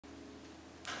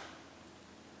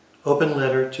Open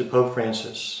letter to Pope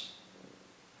Francis.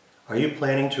 Are you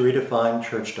planning to redefine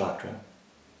church doctrine?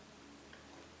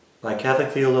 By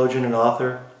Catholic theologian and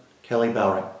author Kelly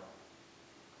Bowring.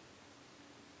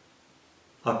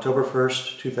 October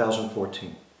 1st,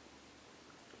 2014.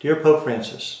 Dear Pope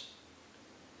Francis,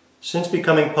 since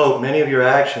becoming Pope, many of your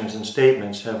actions and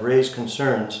statements have raised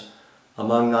concerns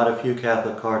among not a few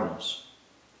Catholic cardinals.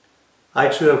 I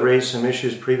too have raised some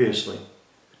issues previously,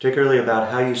 particularly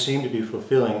about how you seem to be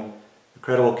fulfilling the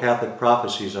credible Catholic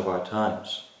prophecies of our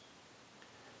times.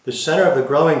 The center of the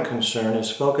growing concern is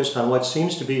focused on what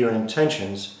seems to be your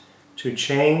intentions to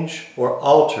change or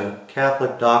alter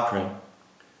Catholic doctrine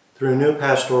through new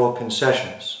pastoral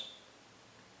concessions.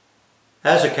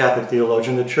 As a Catholic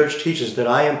theologian, the Church teaches that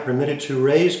I am permitted to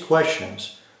raise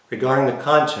questions regarding the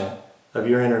content of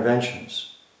your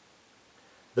interventions.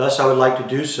 Thus, I would like to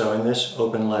do so in this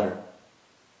open letter.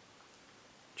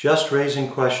 Just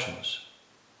raising questions.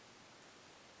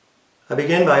 I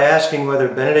begin by asking whether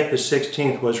Benedict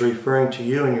XVI was referring to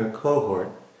you and your cohort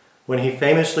when he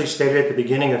famously stated at the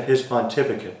beginning of his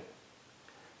pontificate,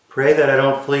 "Pray that I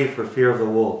don't flee for fear of the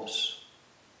wolves."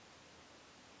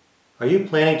 Are you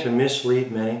planning to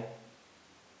mislead many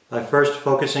by first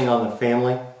focusing on the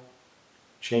family,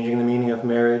 changing the meaning of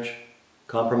marriage,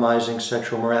 compromising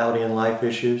sexual morality and life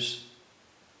issues,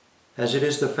 as it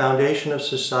is the foundation of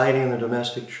society and the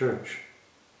domestic church?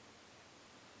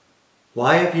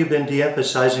 Why have you been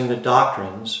de-emphasizing the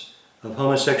doctrines of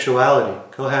homosexuality,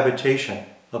 cohabitation,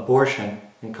 abortion,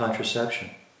 and contraception?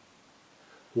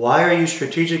 Why are you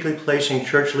strategically placing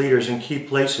church leaders in key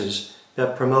places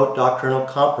that promote doctrinal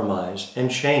compromise and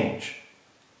change,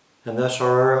 and thus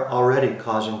are already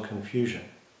causing confusion?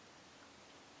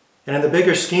 And in the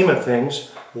bigger scheme of things,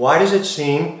 why does it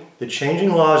seem that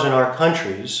changing laws in our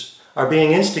countries are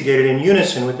being instigated in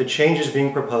unison with the changes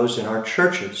being proposed in our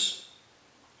churches,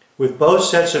 with both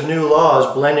sets of new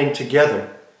laws blending together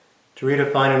to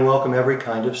redefine and welcome every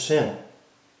kind of sin?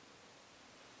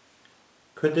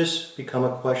 Could this become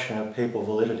a question of papal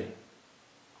validity?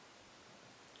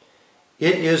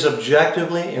 It is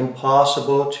objectively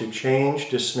impossible to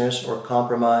change, dismiss, or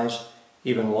compromise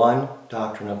even one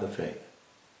doctrine of the faith.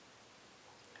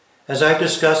 As I've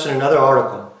discussed in another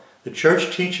article, the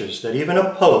Church teaches that even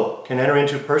a pope can enter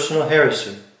into personal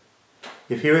heresy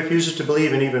if he refuses to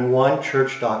believe in even one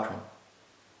church doctrine.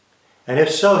 And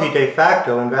if so, he de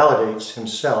facto invalidates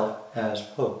himself as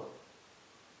pope.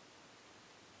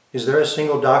 Is there a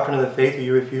single doctrine of the faith that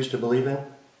you refuse to believe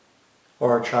in,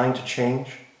 or are trying to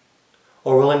change,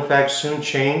 or will in fact soon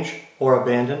change or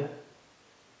abandon?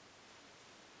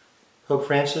 Pope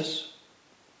Francis,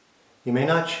 you may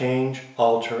not change,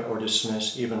 alter, or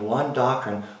dismiss even one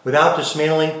doctrine without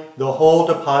dismantling the whole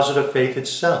deposit of faith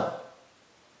itself.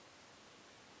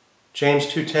 James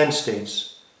 2:10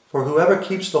 states, "For whoever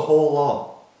keeps the whole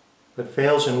law, but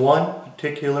fails in one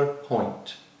particular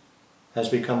point, has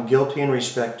become guilty in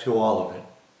respect to all of it."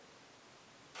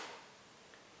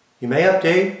 You may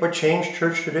update or change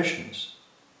church traditions,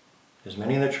 as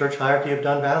many in the church hierarchy have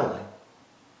done validly,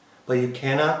 but you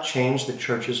cannot change the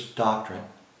church's doctrine.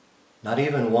 Not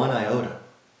even one iota.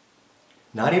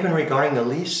 Not even regarding the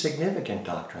least significant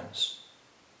doctrines,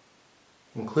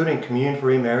 including communion for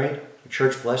remarried, a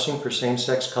church blessing for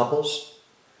same-sex couples,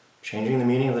 changing the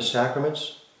meaning of the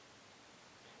sacraments,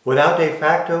 without de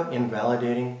facto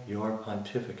invalidating your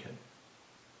pontificate.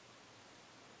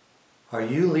 Are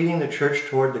you leading the church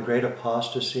toward the great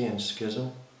apostasy and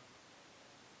schism?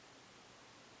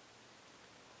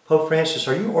 Pope Francis,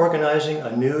 are you organizing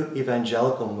a new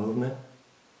evangelical movement,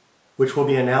 which will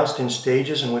be announced in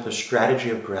stages and with a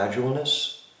strategy of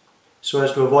gradualness, so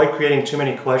as to avoid creating too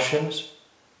many questions,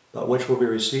 but which will be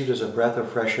received as a breath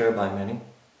of fresh air by many?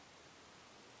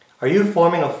 Are you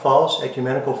forming a false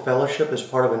ecumenical fellowship as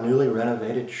part of a newly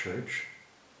renovated church,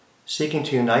 seeking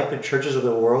to unite the churches of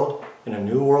the world in a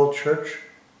new world church,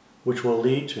 which will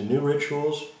lead to new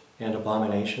rituals and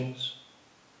abominations?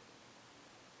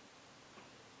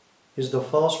 Is the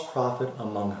false prophet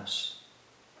among us?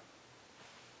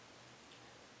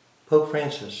 Pope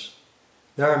Francis,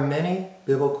 there are many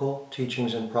biblical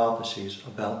teachings and prophecies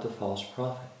about the false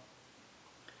prophet,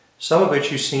 some of which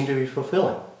you seem to be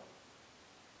fulfilling.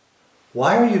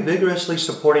 Why are you vigorously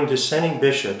supporting dissenting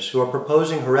bishops who are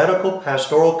proposing heretical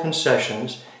pastoral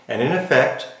concessions and in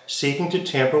effect seeking to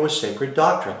tamper with sacred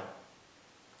doctrine,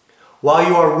 while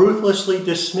you are ruthlessly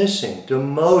dismissing,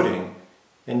 demoting,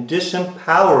 and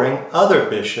disempowering other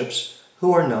bishops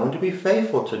who are known to be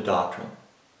faithful to doctrine?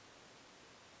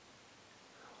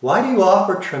 Why do you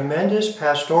offer tremendous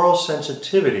pastoral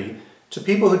sensitivity to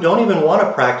people who don't even want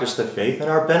to practice the faith and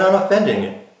are bent on offending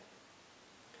it?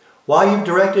 while you've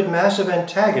directed massive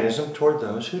antagonism toward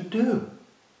those who do?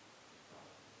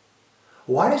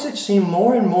 Why does it seem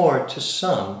more and more to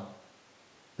some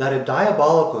that a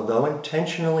diabolical, though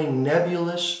intentionally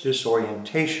nebulous,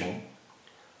 disorientation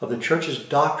of the Church's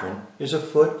doctrine is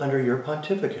afoot under your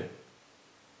pontificate?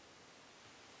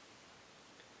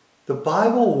 The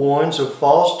Bible warns of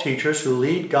false teachers who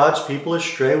lead God's people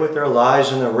astray with their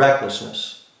lies and their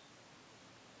recklessness.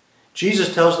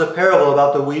 Jesus tells the parable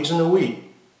about the weeds and the wheat,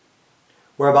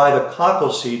 whereby the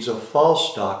cockle seeds of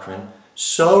false doctrine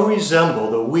so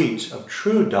resemble the wheats of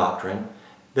true doctrine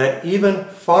that even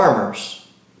farmers,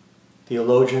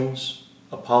 theologians,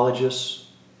 apologists,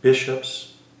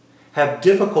 bishops, have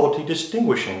difficulty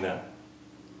distinguishing them.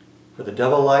 For the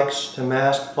devil likes to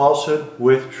mask falsehood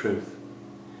with truth,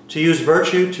 to use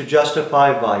virtue to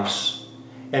justify vice,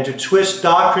 and to twist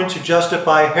doctrine to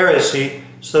justify heresy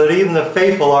so that even the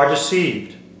faithful are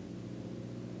deceived.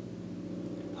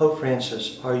 Pope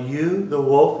Francis, are you the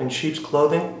wolf in sheep's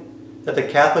clothing that the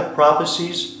Catholic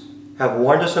prophecies have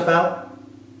warned us about?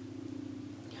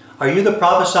 Are you the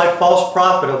prophesied false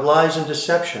prophet of lies and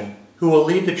deception who will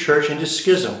lead the Church into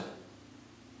schism?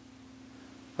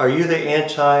 Are you the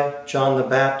anti-John the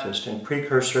Baptist and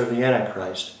precursor of the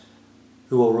Antichrist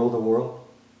who will rule the world?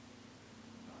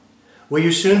 Will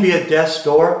you soon be at death's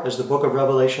door, as the book of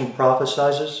Revelation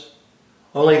prophesies?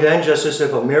 Only then, just as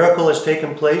if a miracle has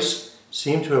taken place,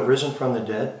 seem to have risen from the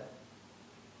dead?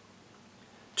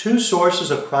 Two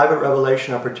sources of private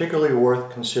revelation are particularly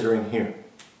worth considering here.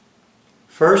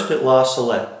 First, at La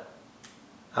Salette,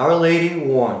 Our Lady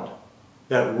warned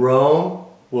that Rome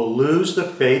will lose the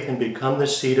faith and become the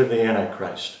seat of the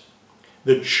Antichrist.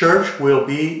 The Church will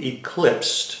be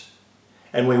eclipsed,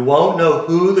 and we won't know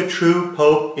who the true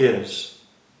Pope is.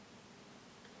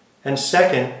 And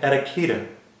second, at Akita,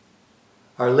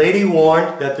 Our Lady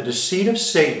warned that the deceit of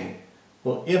Satan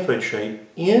will infiltrate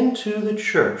into the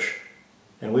Church,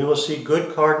 and we will see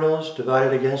good cardinals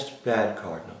divided against bad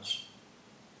cardinals.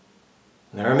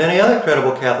 And there are many other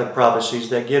credible Catholic prophecies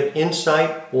that give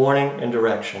insight, warning, and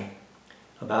direction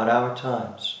about our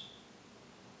times,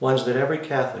 ones that every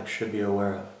Catholic should be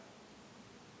aware of.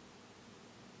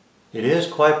 It is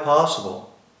quite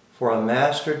possible for a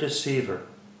master deceiver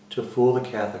to fool the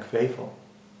Catholic faithful.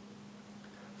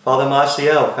 Father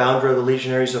Maciel, founder of the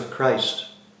Legionaries of Christ,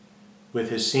 with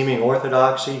his seeming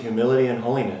orthodoxy, humility, and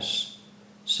holiness,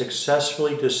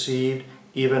 successfully deceived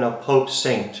even a Pope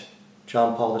Saint,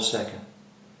 John Paul II.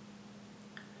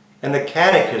 And the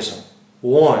Catechism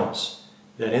warns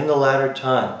that in the latter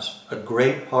times, a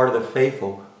great part of the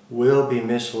faithful will be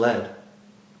misled,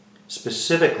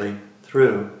 specifically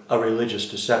through a religious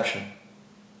deception.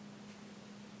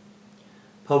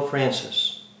 Pope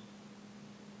Francis,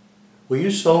 will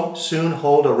you so soon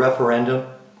hold a referendum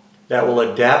that will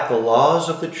adapt the laws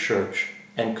of the Church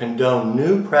and condone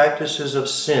new practices of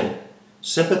sin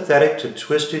sympathetic to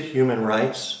twisted human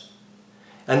rights,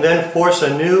 and then force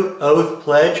a new oath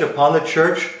pledge upon the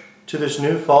Church to this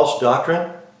new false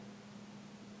doctrine?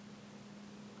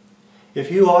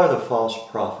 If you are the false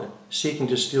prophet seeking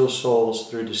to steal souls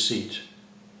through deceit,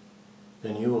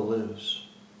 then you will lose.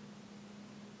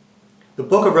 The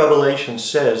book of Revelation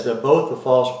says that both the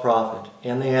false prophet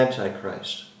and the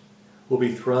Antichrist will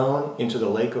be thrown into the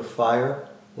lake of fire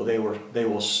where they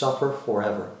will suffer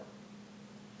forever.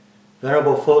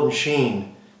 Venerable Fulton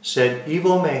Sheen said,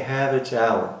 "Evil may have its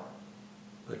hour,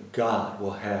 but God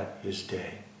will have his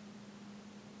day."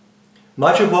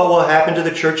 Much of what will happen to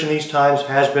the Church in these times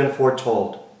has been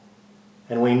foretold,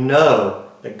 and we know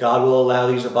that God will allow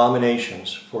these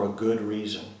abominations for a good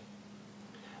reason.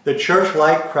 The Church,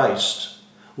 like Christ,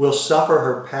 will suffer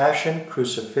her passion,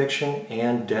 crucifixion,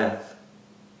 and death,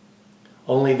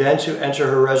 only then to enter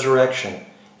her resurrection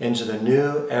into the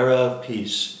new era of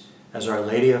peace, as Our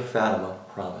Lady of Fatima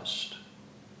promised.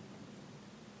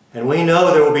 And we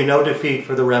know there will be no defeat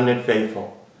for the remnant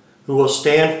faithful, who will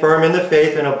stand firm in the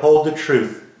faith and uphold the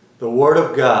truth, the Word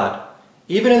of God,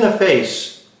 even in the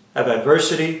face of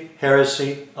adversity,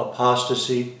 heresy,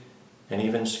 apostasy, and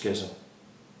even schism.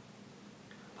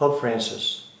 Pope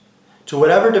Francis, to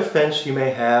whatever defense you may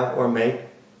have or make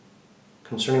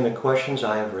concerning the questions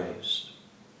I have raised,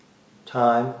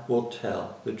 time will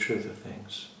tell the truth of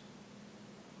things.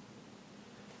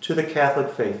 To the Catholic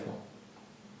faithful,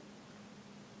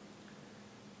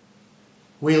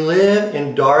 we live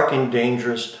in dark and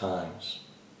dangerous times,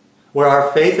 where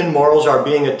our faith and morals are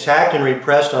being attacked and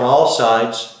repressed on all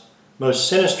sides, most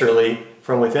sinisterly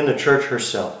from within the Church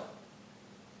herself.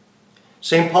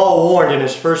 St. Paul warned in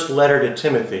his first letter to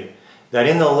Timothy that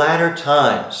in the latter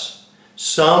times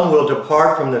some will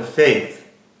depart from the faith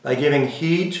by giving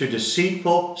heed to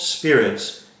deceitful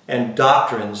spirits and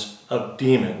doctrines of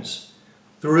demons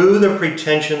through the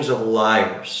pretensions of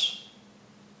liars.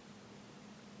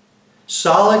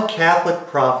 Solid Catholic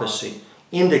prophecy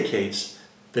indicates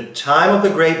the time of the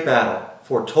great battle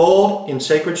foretold in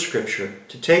sacred scripture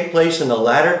to take place in the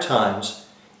latter times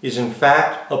is in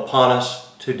fact upon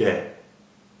us today.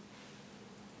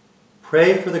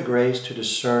 Pray for the grace to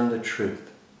discern the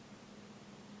truth.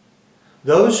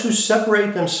 Those who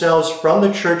separate themselves from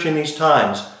the church in these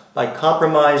times by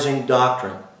compromising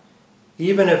doctrine,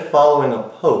 even if following a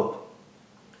pope,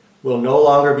 will no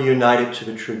longer be united to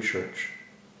the true church.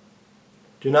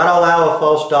 Do not allow a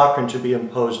false doctrine to be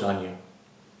imposed on you.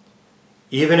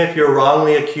 Even if you're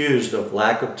wrongly accused of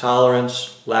lack of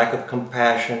tolerance, lack of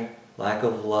compassion, lack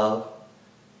of love,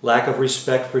 lack of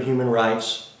respect for human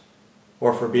rights,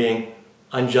 or for being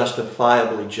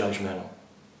unjustifiably judgmental.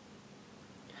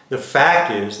 The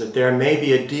fact is that there may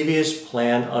be a devious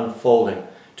plan unfolding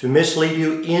to mislead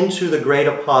you into the great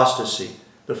apostasy,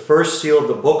 the first seal of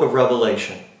the book of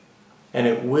Revelation, and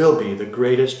it will be the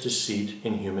greatest deceit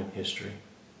in human history.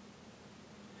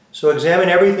 So examine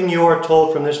everything you are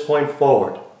told from this point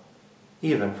forward,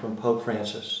 even from Pope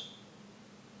Francis.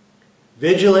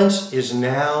 Vigilance is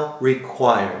now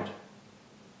required.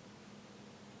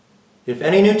 If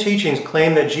any new teachings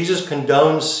claim that Jesus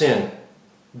condones sin,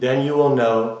 then you will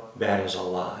know that is a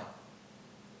lie.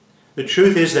 The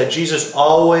truth is that Jesus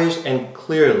always and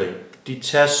clearly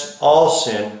detests all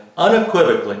sin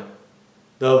unequivocally,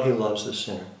 though he loves the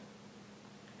sinner.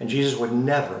 And Jesus would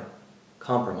never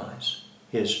compromise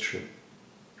his truth.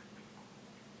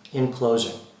 In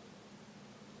closing,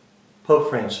 Pope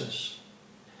Francis,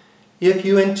 if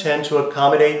you intend to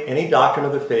accommodate any doctrine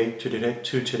of the faith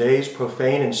to today's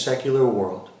profane and secular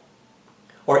world,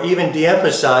 or even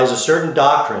de-emphasize a certain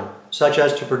doctrine, such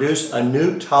as to produce a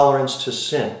new tolerance to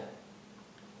sin,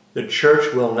 the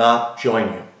church will not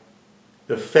join you.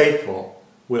 The faithful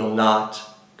will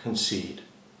not concede.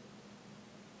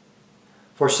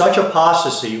 For such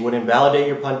apostasy would invalidate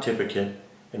your pontificate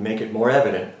and make it more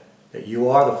evident that you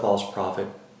are the false prophet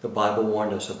the Bible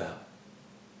warned us about.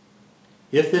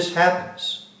 If this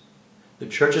happens, the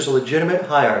church's legitimate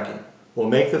hierarchy will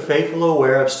make the faithful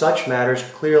aware of such matters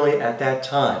clearly at that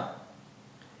time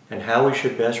and how we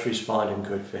should best respond in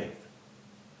good faith.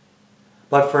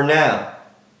 But for now,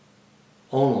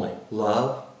 only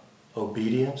love,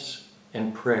 obedience,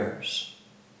 and prayers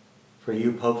for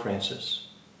you, Pope Francis,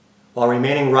 while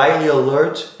remaining rightly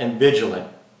alert and vigilant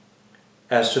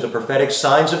as to the prophetic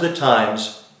signs of the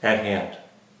times at hand.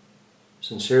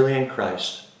 Sincerely in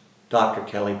Christ, Dr.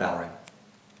 Kelly Bowring.